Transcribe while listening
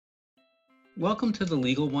Welcome to the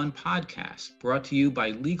Legal One podcast, brought to you by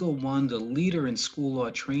Legal One, the leader in school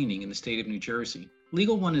law training in the state of New Jersey.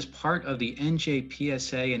 Legal One is part of the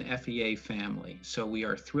NJPSA and FEA family, so we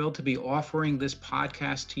are thrilled to be offering this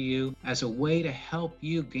podcast to you as a way to help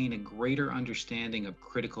you gain a greater understanding of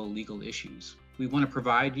critical legal issues. We want to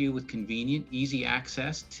provide you with convenient, easy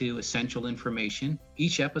access to essential information.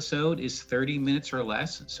 Each episode is 30 minutes or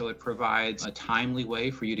less, so it provides a timely way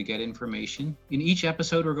for you to get information. In each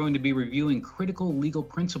episode, we're going to be reviewing critical legal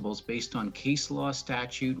principles based on case law,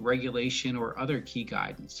 statute, regulation, or other key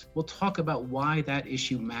guidance. We'll talk about why that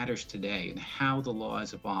issue matters today and how the law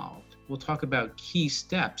has evolved. We'll talk about key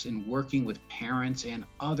steps in working with parents and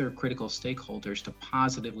other critical stakeholders to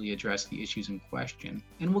positively address the issues in question.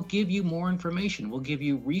 And we'll give you more information. We'll give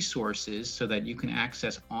you resources so that you can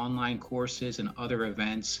access online courses and other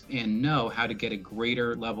events and know how to get a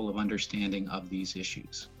greater level of understanding of these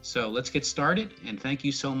issues. So let's get started, and thank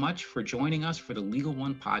you so much for joining us for the Legal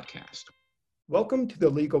One podcast. Welcome to the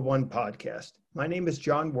Legal One podcast. My name is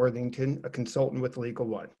John Worthington, a consultant with Legal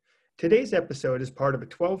One. Today's episode is part of a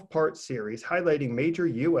 12-part series highlighting major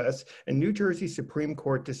U.S. and New Jersey Supreme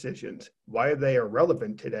Court decisions, why they are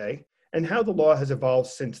relevant today, and how the law has evolved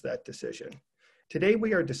since that decision. Today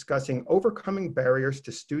we are discussing overcoming barriers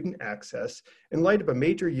to student access in light of a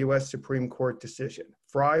major U.S. Supreme Court decision,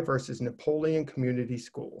 Fry versus Napoleon Community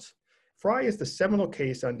Schools. Fry is the seminal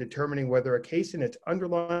case on determining whether a case in its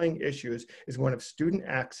underlying issues is one of student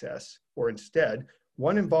access, or instead,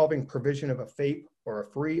 one involving provision of a FAPE or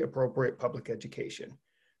a free appropriate public education.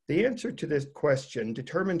 The answer to this question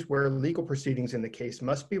determines where legal proceedings in the case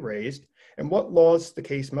must be raised and what laws the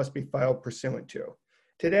case must be filed pursuant to.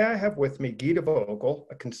 Today I have with me Gita Vogel,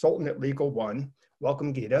 a consultant at Legal One.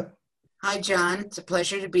 Welcome, Gita. Hi, John. It's a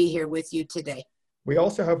pleasure to be here with you today. We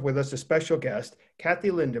also have with us a special guest,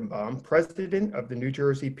 Kathy Lindenbaum, president of the New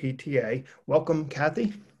Jersey PTA. Welcome,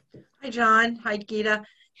 Kathy. Hi, John. Hi, Gita.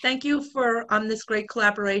 Thank you for this great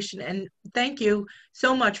collaboration, and thank you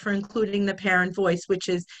so much for including the parent voice, which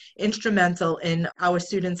is instrumental in our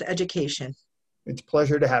students' education. It's a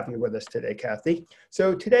pleasure to have you with us today, Kathy.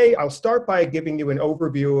 So today I'll start by giving you an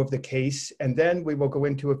overview of the case, and then we will go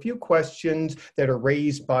into a few questions that are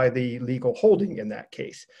raised by the legal holding in that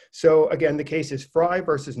case. So again, the case is Fry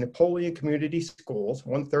versus Napoleon Community Schools,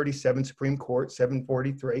 137 Supreme Court,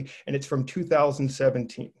 743, and it's from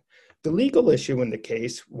 2017. The legal issue in the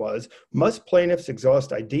case was, must plaintiffs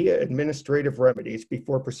exhaust IDEA administrative remedies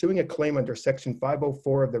before pursuing a claim under Section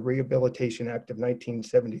 504 of the Rehabilitation Act of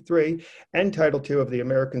 1973 and Title II of the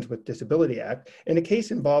Americans with Disability Act in a case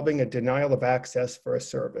involving a denial of access for a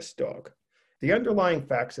service dog? The underlying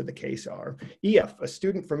facts of the case are, EF, a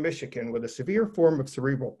student from Michigan with a severe form of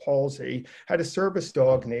cerebral palsy, had a service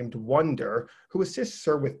dog named Wonder who assists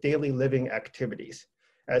her with daily living activities.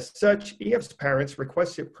 As such, EF's parents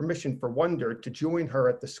requested permission for Wonder to join her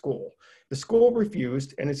at the school. The school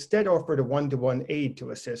refused and instead offered a one-to-one aide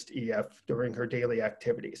to assist EF during her daily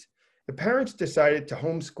activities. The parents decided to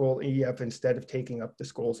homeschool EF instead of taking up the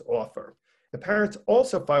school's offer. The parents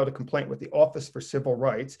also filed a complaint with the Office for Civil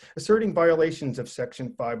Rights, asserting violations of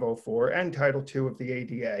Section 504 and Title II of the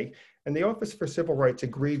ADA, and the Office for Civil Rights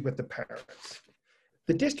agreed with the parents.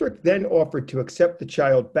 The district then offered to accept the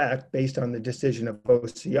child back based on the decision of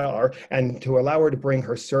OCR and to allow her to bring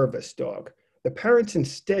her service dog. The parents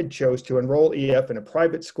instead chose to enroll EF in a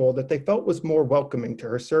private school that they felt was more welcoming to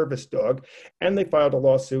her service dog, and they filed a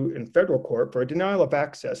lawsuit in federal court for a denial of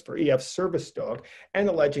access for EF's service dog and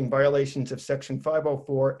alleging violations of Section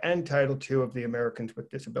 504 and Title II of the Americans with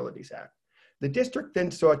Disabilities Act. The district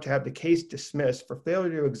then sought to have the case dismissed for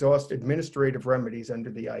failure to exhaust administrative remedies under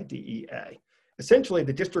the IDEA. Essentially,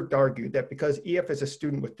 the district argued that because EF is a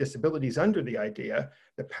student with disabilities under the IDEA,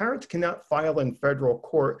 the parents cannot file in federal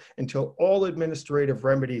court until all administrative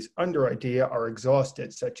remedies under IDEA are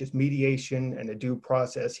exhausted, such as mediation and a due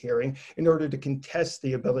process hearing, in order to contest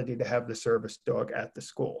the ability to have the service dog at the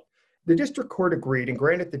school. The district court agreed and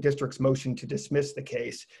granted the district's motion to dismiss the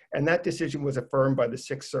case, and that decision was affirmed by the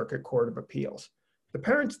Sixth Circuit Court of Appeals. The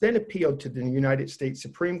parents then appealed to the United States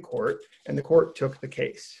Supreme Court, and the court took the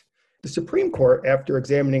case. The Supreme Court, after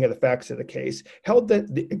examining the facts of the case, held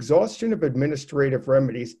that the exhaustion of administrative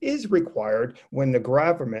remedies is required when the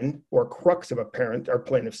gravamen, or crux of a parent or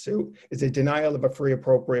plaintiff's suit, is a denial of a free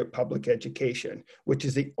appropriate public education, which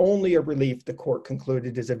is the only relief the court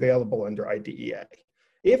concluded is available under IDEA.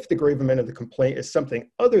 If the gravamen of the complaint is something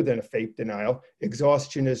other than a FAPE denial,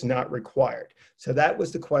 exhaustion is not required. So that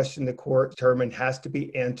was the question the court determined has to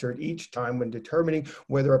be answered each time when determining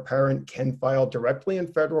whether a parent can file directly in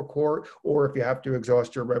federal court or if you have to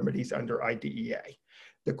exhaust your remedies under IDEA.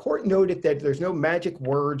 The court noted that there's no magic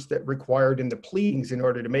words that required in the pleadings in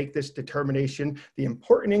order to make this determination. The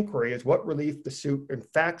important inquiry is what relief the suit in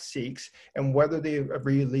fact seeks and whether the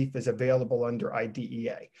relief is available under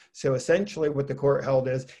IDEA. So essentially what the court held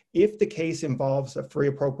is if the case involves a free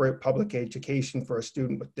appropriate public education for a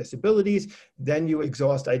student with disabilities, then you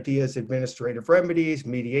exhaust IDEA's administrative remedies,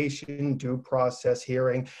 mediation, due process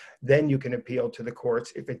hearing, then you can appeal to the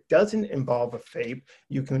courts. If it doesn't involve a FAPE,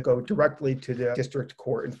 you can go directly to the district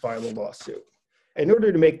court and file a lawsuit. In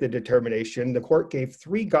order to make the determination, the court gave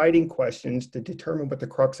 3 guiding questions to determine what the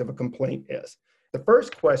crux of a complaint is. The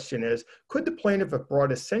first question is, could the plaintiff have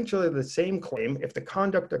brought essentially the same claim if the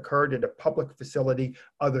conduct occurred at a public facility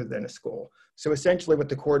other than a school? So essentially what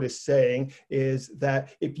the court is saying is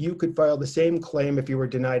that if you could file the same claim if you were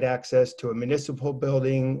denied access to a municipal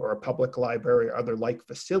building or a public library or other like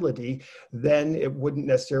facility, then it wouldn't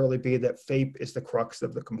necessarily be that FAPE is the crux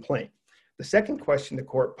of the complaint. The second question the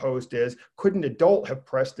court posed is, could an adult have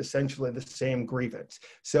pressed essentially the same grievance?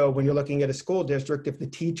 So when you're looking at a school district, if the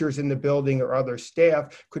teachers in the building or other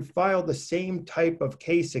staff could file the same type of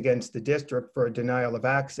case against the district for a denial of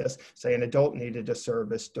access, say an adult needed a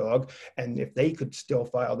service dog, and if they could still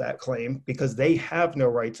file that claim because they have no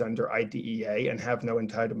rights under IDEA and have no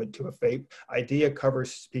entitlement to a FAPE, IDEA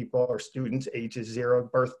covers people or students ages 0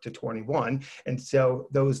 birth to 21. And so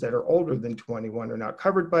those that are older than 21 are not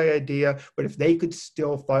covered by IDEA. But if they could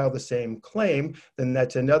still file the same claim, then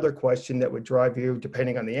that's another question that would drive you,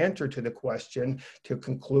 depending on the answer to the question, to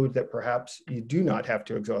conclude that perhaps you do not have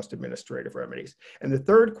to exhaust administrative remedies. And the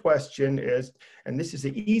third question is, and this is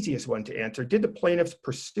the easiest one to answer, did the plaintiffs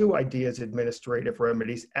pursue IDEA's administrative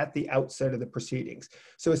remedies at the outset of the proceedings?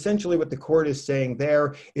 So essentially what the court is saying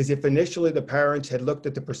there is if initially the parents had looked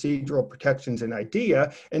at the procedural protections in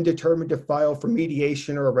IDEA and determined to file for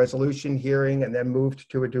mediation or a resolution hearing and then moved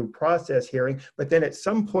to a due process hearing, but then at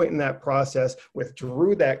some point in that process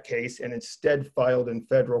withdrew that case and instead filed in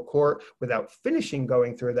federal court without finishing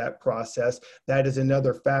going through that process, that is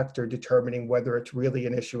another factor determining whether it's really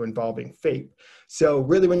an issue involving FAPE. So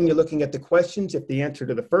really when you're looking at the questions, if the answer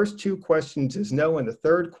to the first 2 questions is no and the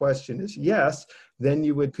third question is yes, then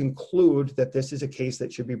you would conclude that this is a case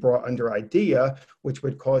that should be brought under IDEA, which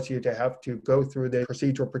would cause you to have to go through the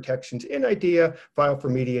procedural protections in IDEA, file for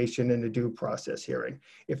mediation and a due process hearing.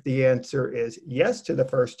 If the answer is yes to the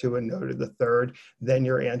first 2 and no to the third, then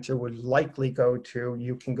your answer would likely go to,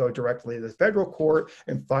 you can go directly to the federal court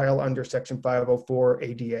and file under Section 504,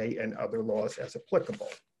 ADA, and other laws as applicable.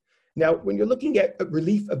 Now, when you're looking at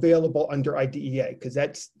relief available under IDEA, because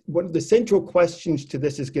that's one of the central questions to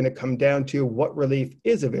this is going to come down to what relief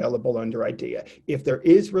is available under IDEA. If there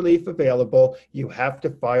is relief available, you have to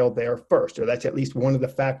file there first, or that's at least one of the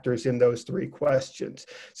factors in those 3 questions.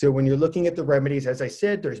 So when you're looking at the remedies, as I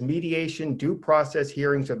said, there's mediation, due process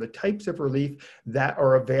hearings are the types of relief that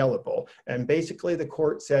are available. And basically the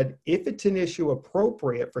court said, if it's an issue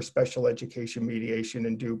appropriate for special education mediation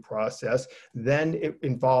and due process, then it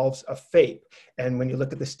involves a FAPE. And when you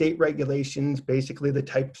look at the state regulations, basically the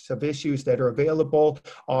types of issues that are available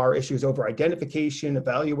are issues over identification,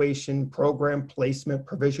 evaluation, program placement,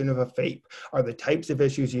 provision of a FAPE are the types of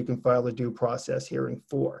issues you can file a due process hearing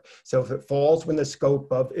for. So if it falls within the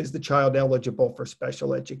scope of, is the child eligible for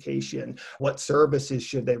special education? What services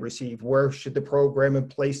should they receive? Where should the program and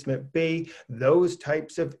placement be? Those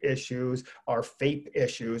types of issues are FAPE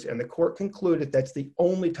issues. And the court concluded that's the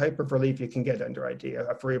only type of relief you can get under IDEA,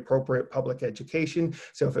 a free appropriate public education.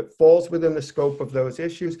 So if it falls within the scope of those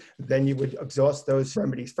issues, then you would exhaust those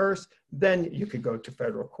remedies first, then you could go to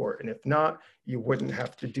federal court. And if not, you wouldn't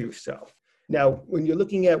have to do so. Now, when you're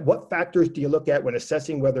looking at what factors do you look at when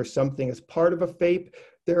assessing whether something is part of a FAPE,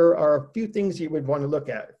 there are a few things you would want to look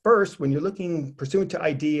at. First, when you're looking pursuant to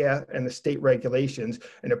IDEA and the state regulations,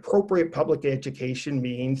 an appropriate public education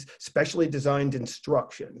means specially designed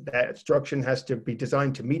instruction. That instruction has to be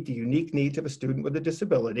designed to meet the unique needs of a student with a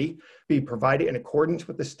disability, be provided in accordance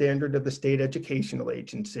with the standard of the state educational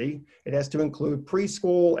agency. It has to include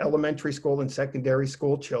preschool, elementary school, and secondary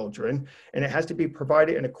school children, and it has to be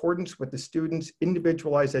provided in accordance with the student's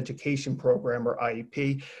individualized education program or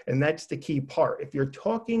IEP, and that's the key part. If you're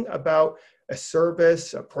talking about a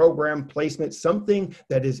service, a program placement, something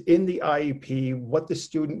that is in the IEP, what the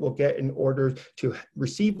student will get in order to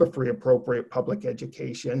receive a free appropriate public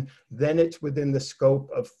education, then it's within the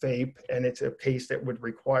scope of FAPE and it's a case that would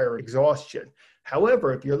require exhaustion.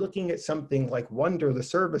 However, if you're looking at something like Wonder the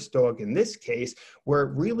service dog in this case, where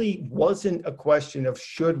it really wasn't a question of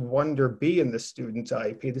should Wonder be in the student's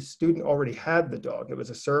IEP, the student already had the dog. It was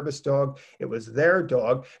a service dog, it was their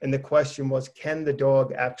dog, and the question was, can the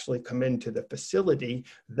dog actually come into the facility?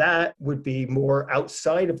 That would be more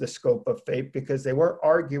outside of the scope of FAPE because they weren't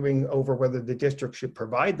arguing over whether the district should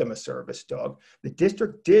provide them a service dog. The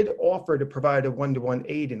district did offer to provide a one-to-one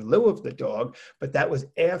aid in lieu of the dog, but that was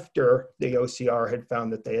after the OCR had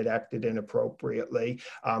found that they had acted inappropriately.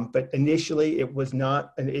 But initially, it was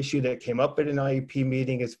not an issue that came up at an IEP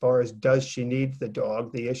meeting as far as does she need the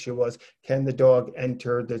dog. The issue was, can the dog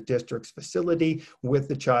enter the district's facility with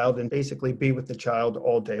the child and basically be with the child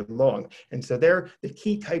all day long? And so there, the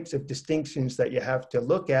key types of distinctions that you have to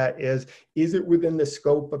look at is it within the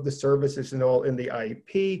scope of the services and all in the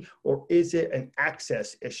IEP, or is it an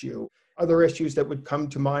access issue? Other issues that would come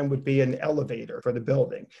to mind would be an elevator for the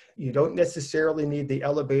building. You don't necessarily need the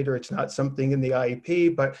elevator. It's not something in the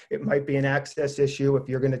IEP, but it might be an access issue if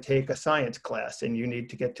you're going to take a science class and you need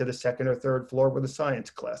to get to the second or third floor where the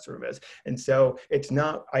science classroom is. And so it's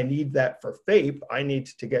not, I need that for FAPE. I need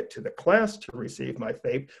to get to the class to receive my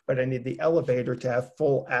FAPE, but I need the elevator to have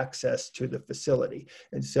full access to the facility.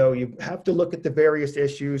 And so you have to look at the various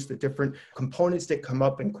issues, the different components that come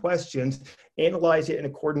up in questions, analyze it in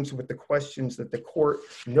accordance with the questions that the court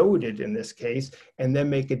noted in this case, and then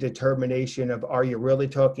make a determination of, are you really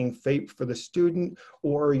talking FAPE for the student,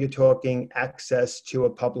 or are you talking access to a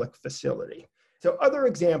public facility? So other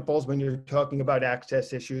examples when you're talking about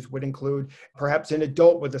access issues would include perhaps an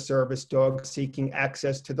adult with a service dog seeking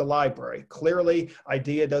access to the library. Clearly,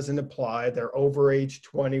 IDEA doesn't apply. They're over age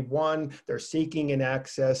 21. They're seeking an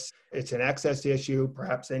access. It's an access issue.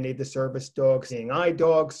 Perhaps they need the service dog, seeing eye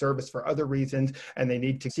dog, service for other reasons, and they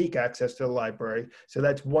need to seek access to the library. So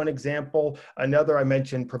that's one example. Another, I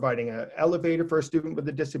mentioned providing an elevator for a student with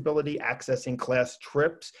a disability, accessing class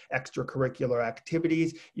trips, extracurricular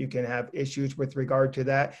activities. You can have issues with regard to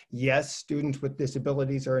that. Yes, students with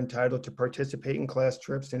disabilities are entitled to participate in class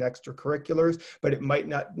trips and extracurriculars, but it might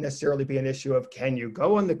not necessarily be an issue of can you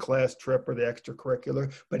go on the class trip or the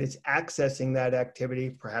extracurricular, but it's accessing that activity.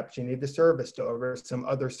 Perhaps you need the service dog or some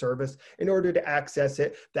other service in order to access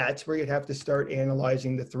it. That's where you'd have to start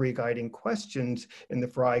analyzing the three guiding questions in the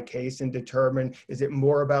Fry case and determine, is it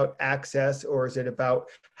more about access or is it about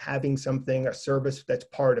having something, a service that's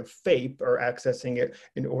part of FAPE, or accessing it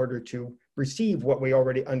in order to receive what we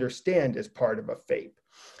already understand as part of a FAPE.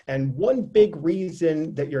 And one big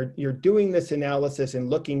reason that you're doing this analysis and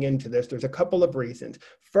looking into this, there's a couple of reasons.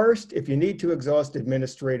 First, if you need to exhaust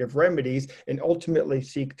administrative remedies and ultimately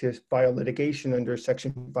seek to file litigation under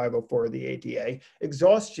Section 504 of the ADA,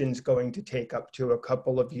 exhaustion is going to take up to a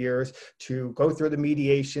couple of years to go through the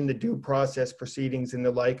mediation, the due process proceedings and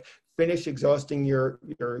the like, finish exhausting your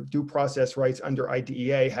due process rights under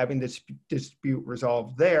IDEA, having this dispute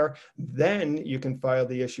resolved there, then you can file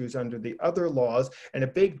the issues under the other laws. And a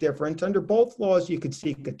big difference, under both laws, you could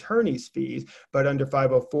seek attorney's fees, but under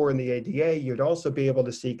 504 in the ADA, you'd also be able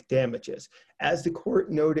to seek damages. As the court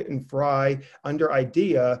noted in Fry, under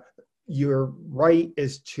IDEA, your right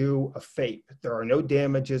is to a FAPE. There are no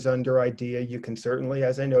damages under IDEA. You can certainly,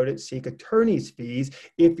 as I noted, seek attorney's fees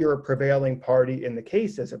if you're a prevailing party in the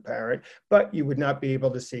case as a parent, but you would not be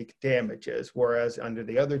able to seek damages. Whereas under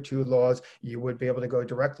the other two laws, you would be able to go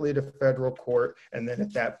directly to federal court, and then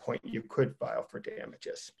at that point, you could file for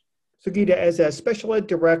damages. So Gita, as a special ed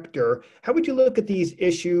director, how would you look at these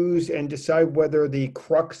issues and decide whether the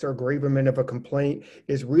crux or gravamen of a complaint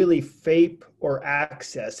is really FAPE or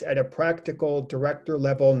access at a practical director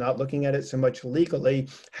level, not looking at it so much legally?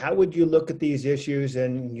 How would you look at these issues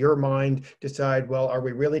and in your mind decide, well, are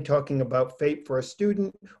we really talking about FAPE for a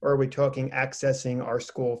student, or are we talking accessing our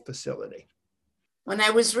school facility? When I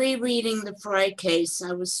was rereading the Fry case,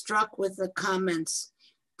 I was struck with the comments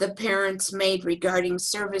the parents made regarding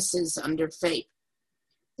services under FAPE.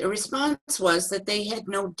 The response was that they had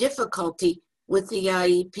no difficulty with the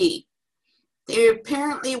IEP. They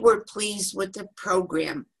apparently were pleased with the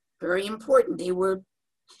program. Very important. They were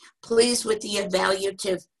pleased with the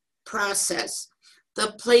evaluative process.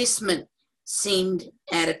 The placement seemed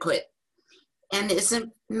adequate, and as a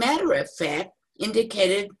matter of fact,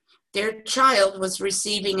 indicated their child was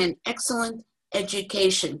receiving an excellent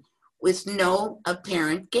education with no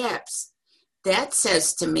apparent gaps. That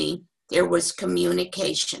says to me there was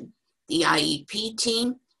communication. The IEP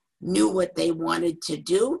team knew what they wanted to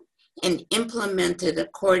do and implemented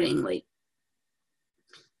accordingly.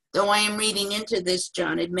 Though I am reading into this,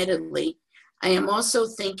 John, admittedly, I am also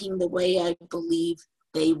thinking the way I believe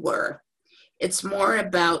they were. It's more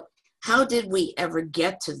about how did we ever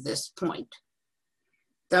get to this point?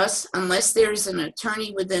 Thus, unless there is an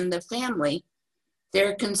attorney within the family,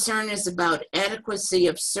 their concern is about adequacy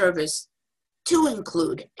of service to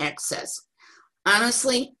include access.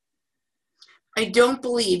 Honestly, I don't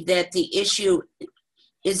believe that the issue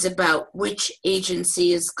is about which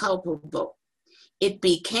agency is culpable. It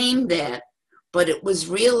became that, but it was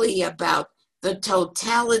really about the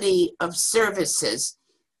totality of services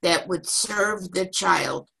that would serve the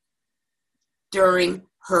child during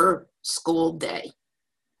her school day.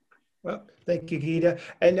 Well, thank you, Gita.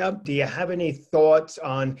 And do you have any thoughts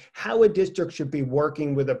on how a district should be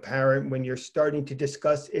working with a parent when you're starting to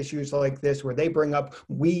discuss issues like this, where they bring up,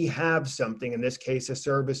 we have something, in this case, a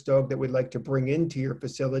service dog that we'd like to bring into your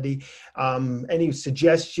facility? Any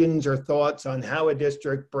suggestions or thoughts on how a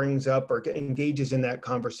district brings up or engages in that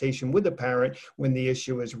conversation with a parent when the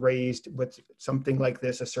issue is raised with something like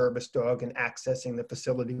this, a service dog, and accessing the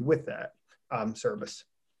facility with that service?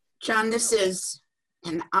 John, this is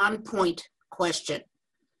an on-point question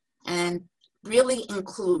and really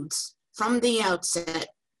includes from the outset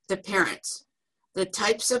the parents, the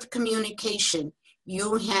types of communication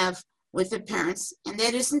you have with the parents. And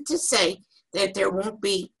that isn't to say that there won't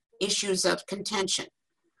be issues of contention,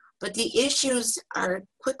 but the issues are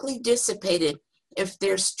quickly dissipated if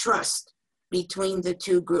there's trust between the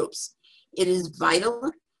two groups. It is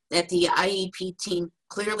vital that the IEP team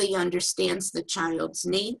clearly understands the child's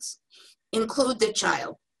needs. Include the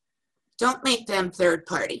child. Don't make them third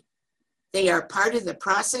party. They are part of the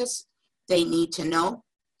process. They need to know.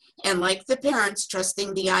 And like the parents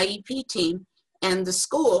trusting the IEP team and the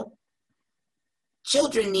school,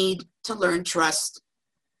 children need to learn trust.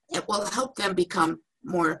 It will help them become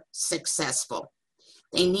more successful.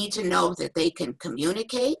 They need to know that they can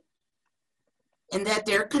communicate and that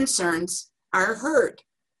their concerns are heard.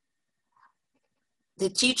 The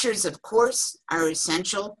teachers, of course, are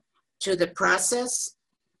essential to the process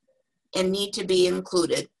and need to be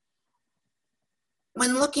included.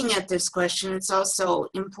 When looking at this question, it's also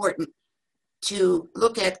important to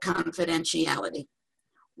look at confidentiality.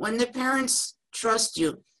 When the parents trust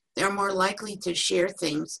you, they're more likely to share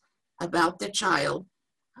things about the child.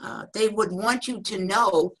 They would want you to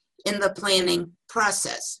know in the planning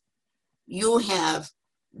process. You have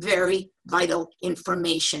very vital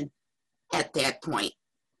information at that point,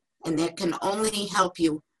 and that can only help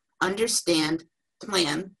you understand,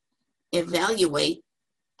 plan, evaluate,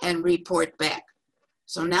 and report back.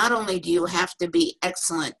 So not only do you have to be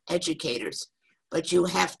excellent educators, but you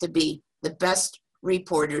have to be the best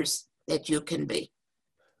reporters that you can be.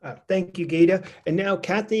 Thank you, Gita. And now,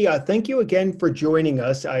 Kathy, thank you again for joining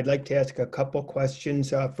us. I'd like to ask a couple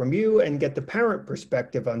questions from you and get the parent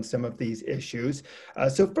perspective on some of these issues.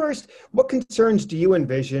 So first, what concerns do you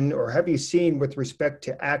envision or have you seen with respect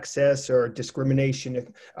to access or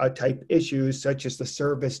discrimination type issues such as the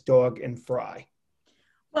service dog and fry?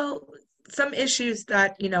 Well, some issues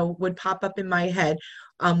that, would pop up in my head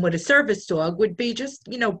with a service dog would be just,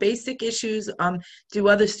 basic issues. Do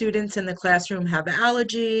other students in the classroom have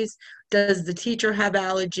allergies? Does the teacher have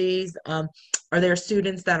allergies? Are there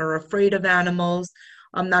students that are afraid of animals?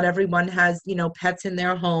 Not everyone has, pets in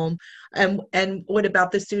their home. And what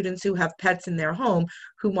about the students who have pets in their home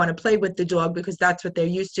who want to play with the dog because that's what they're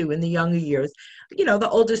used to in the younger years? The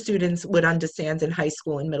older students would understand in high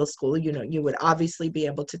school and middle school, you would obviously be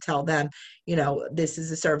able to tell them, this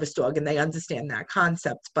is a service dog and they understand that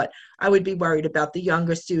concept. But I would be worried about the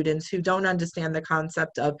younger students who don't understand the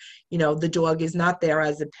concept of, the dog is not there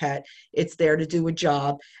as a pet. It's there to do a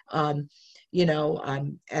job, and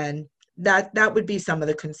that would be some of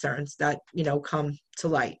the concerns that, come to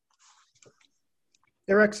light.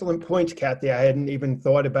 They're excellent points, Kathy. I hadn't even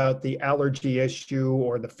thought about the allergy issue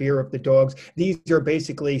or the fear of the dogs. These are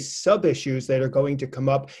basically sub-issues that are going to come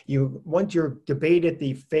up. Once you've debated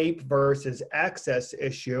the FAPE versus access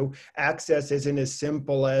issue, access isn't as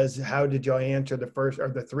simple as how did you answer the first or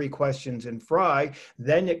the three questions in Fry.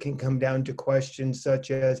 Then it can come down to questions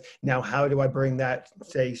such as, now how do I bring that,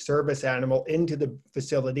 say, service animal into the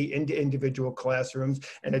facility, into individual classrooms,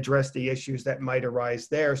 and address the issues that might arise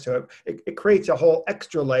there. So it creates a whole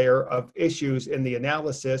extra layer of issues in the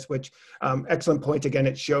analysis, which excellent point. Again,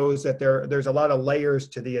 it shows that there's a lot of layers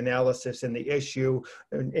to the analysis and the issue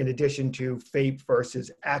in addition to FAPE versus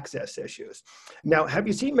access issues. Now, have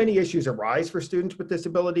you seen many issues arise for students with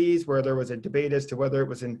disabilities where there was a debate as to whether it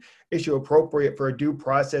was an issue appropriate for a due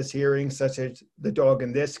process hearing, such as the dog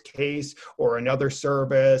in this case, or another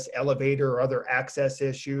service, elevator, or other access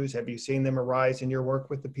issues? Have you seen them arise in your work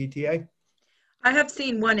with the PTA? I have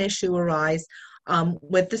seen one issue arise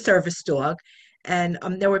with the service dog, and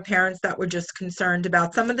there were parents that were just concerned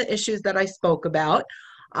about some of the issues that I spoke about.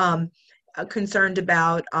 concerned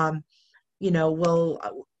about, one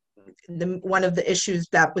of the issues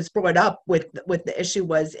that was brought up with the issue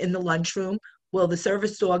was in the lunchroom. Will the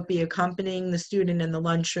service dog be accompanying the student in the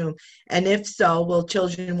lunchroom? And if so, will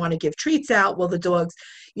children want to give treats out? Will the dogs,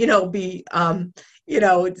 be,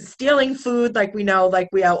 stealing food? Like we know, like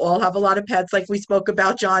we all have a lot of pets. Like we spoke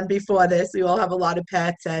about John before this, we all have a lot of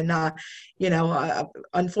pets, and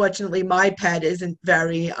unfortunately, my pet isn't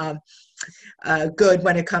very good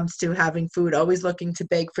when it comes to having food. Always looking to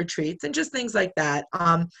beg for treats and just things like that.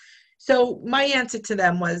 So my answer to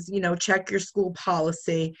them was, check your school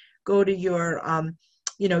policy, go to your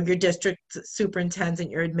district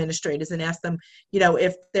superintendent, your administrators, and ask them,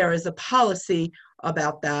 if there is a policy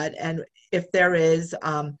about that, and if there is,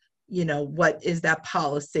 what is that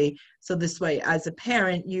policy? So this way, as a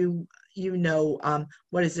parent,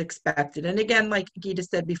 what is expected. And again, like Gita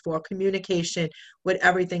said before, communication with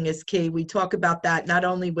everything is key. We talk about that not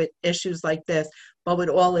only with issues like this, but with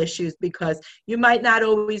all issues, because you might not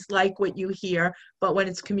always like what you hear, but when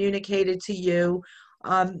it's communicated to you,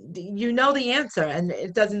 you know the answer, and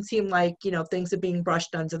it doesn't seem like things are being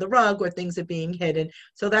brushed under the rug or things are being hidden.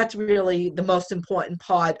 So that's really the most important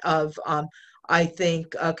part of I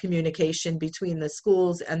think communication between the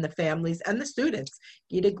schools and the families and the students.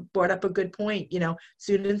 Gita brought up a good point.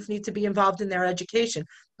 Students need to be involved in their education.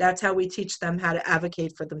 That's how we teach them how to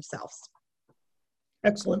advocate for themselves.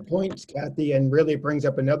 Excellent points, Kathy, and really brings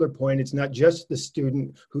up another point. It's not just the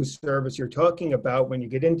student whose service you're talking about. When you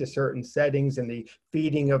get into certain settings and the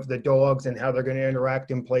feeding of the dogs and how they're going to interact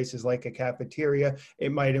in places like a cafeteria,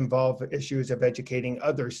 it might involve issues of educating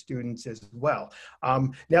other students as well.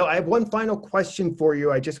 Now, I have one final question for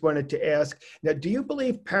you. I just wanted to ask, now, do you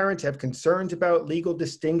believe parents have concerns about legal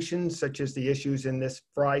distinctions, such as the issues in this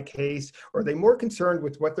Fry case, or are they more concerned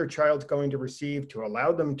with what their child's going to receive to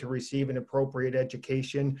allow them to receive an appropriate education,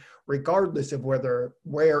 regardless of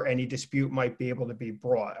where any dispute might be able to be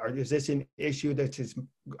brought? Or is this an issue that is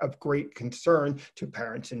of great concern to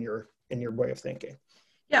parents in your way of thinking?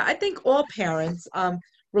 Yeah, I think all parents,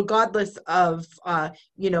 regardless of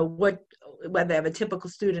whether they have a typical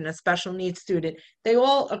student, a special needs student, they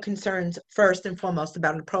all are concerned first and foremost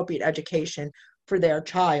about an appropriate education for their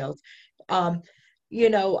child. I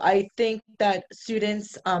think that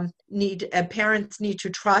students parents need to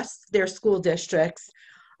trust their school districts,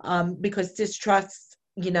 because distrust,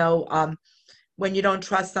 when you don't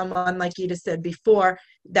trust someone, like Gita said before,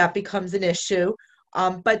 that becomes an issue.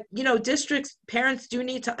 But parents do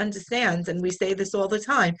need to understand, and we say this all the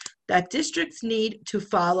time, that districts need to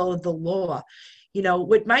follow the law.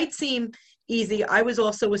 What might seem easy. I was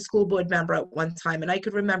also a school board member at one time, and I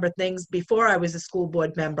could remember things before I was a school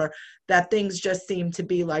board member that things just seemed to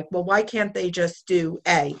be like, well, why can't they just do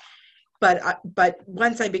A? But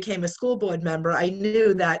once I became a school board member, I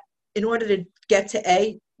knew that in order to get to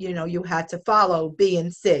A, you had to follow B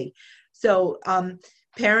and C. So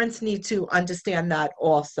parents need to understand that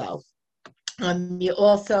also. You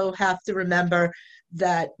also have to remember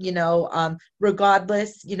that,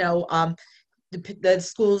 regardless, the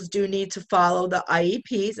schools do need to follow the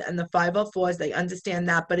IEPs and the 504s. They understand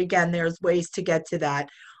that. But again, there's ways to get to that.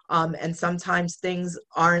 And sometimes things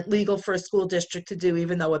aren't legal for a school district to do,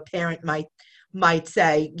 even though a parent might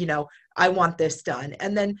say, I want this done.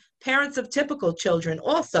 And then parents of typical children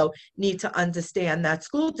also need to understand that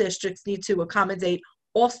school districts need to accommodate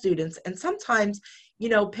all students. And sometimes,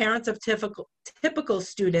 parents of typical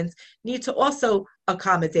students need to also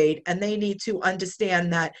accommodate, and they need to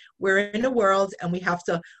understand that we're in a world and we have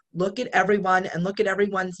to look at everyone and look at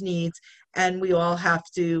everyone's needs, and we all have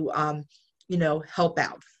to, help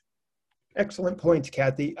out. Excellent points,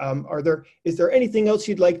 Kathy. Is there anything else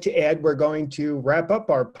you'd like to add? We're going to wrap up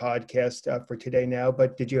our podcast for today now,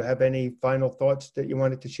 but did you have any final thoughts that you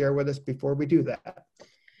wanted to share with us before we do that?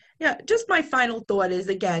 Yeah, just my final thought is,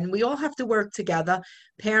 again, we all have to work together.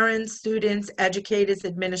 Parents, students, educators,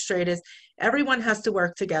 administrators, everyone has to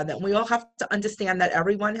work together. And we all have to understand that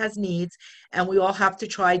everyone has needs, and we all have to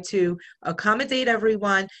try to accommodate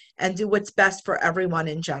everyone and do what's best for everyone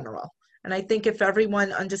in general. And I think if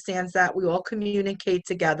everyone understands that, we all communicate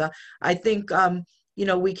together, I think,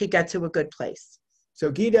 we could get to a good place.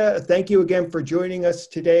 So Gita, thank you again for joining us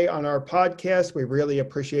today on our podcast. We really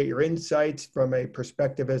appreciate your insights from a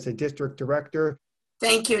perspective as a district director.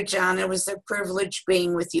 Thank you, John. It was a privilege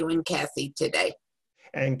being with you and Kathy today.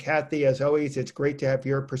 And Kathy, as always, it's great to have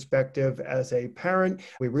your perspective as a parent.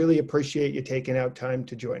 We really appreciate you taking out time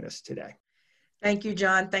to join us today. Thank you,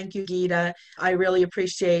 John. Thank you, Gita. I really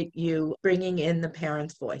appreciate you bringing in the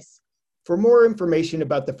parent's voice. For more information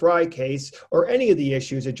about the Fry case or any of the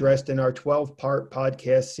issues addressed in our 12-part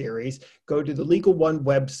podcast series, go to the Legal One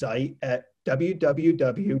website at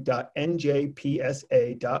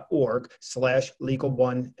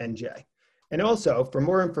www.njpsa.org/legal1nj. And also, for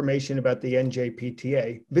more information about the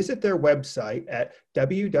NJPTA, visit their website at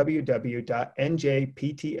www.njpta.org.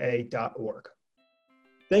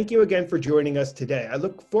 Thank you again for joining us today. I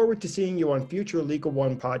look forward to seeing you on future Legal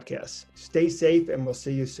One podcasts. Stay safe, and we'll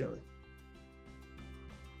see you soon.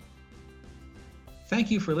 Thank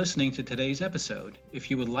you for listening to today's episode. If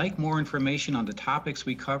you would like more information on the topics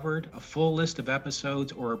we covered, a full list of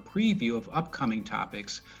episodes, or a preview of upcoming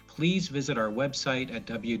topics, please visit our website at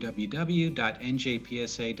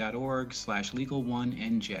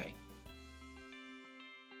www.njpsa.org/legal1nj.